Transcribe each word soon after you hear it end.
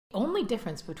The only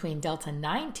difference between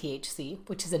Delta-9-THC,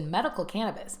 which is in medical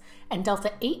cannabis, and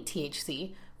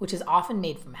Delta-8-THC, which is often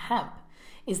made from hemp,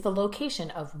 is the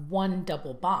location of one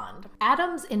double bond.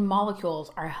 Atoms in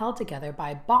molecules are held together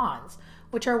by bonds,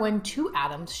 which are when two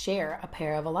atoms share a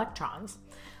pair of electrons.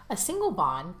 A single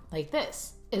bond, like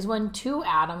this, is when two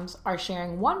atoms are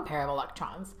sharing one pair of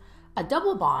electrons. A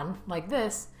double bond, like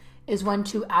this, is when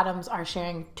two atoms are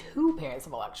sharing two pairs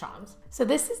of electrons. So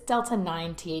this is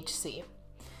Delta-9-THC.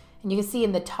 And you can see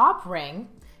in the top ring,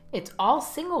 it's all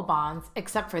single bonds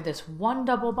except for this one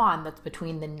double bond that's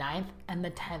between the 9th and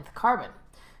the 10th carbon.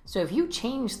 So if you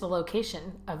change the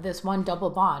location of this one double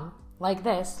bond, like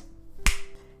this,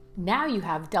 now you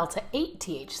have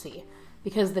Delta-8-THC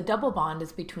because the double bond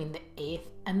is between the 8th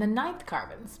and the 9th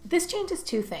carbons. This changes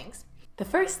two things. The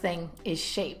first thing is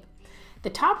shape. The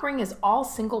top ring is all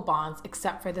single bonds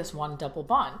except for this one double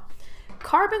bond.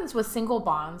 Carbons with single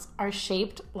bonds are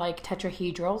shaped like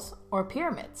tetrahedrals or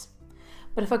pyramids.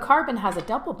 But if a carbon has a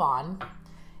double bond,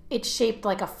 it's shaped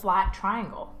like a flat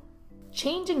triangle.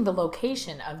 Changing the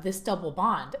location of this double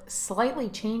bond slightly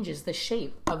changes the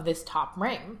shape of this top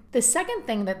ring. The second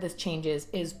thing that this changes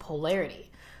is polarity.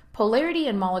 Polarity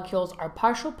in molecules are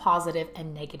partial positive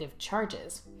and negative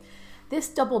charges. This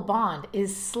double bond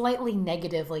is slightly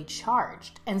negatively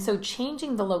charged, and so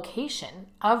changing the location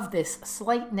of this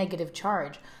slight negative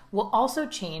charge will also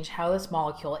change how this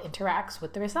molecule interacts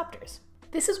with the receptors.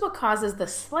 This is what causes the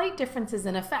slight differences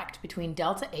in effect between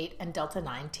Delta-8 and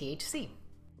Delta-9-THC.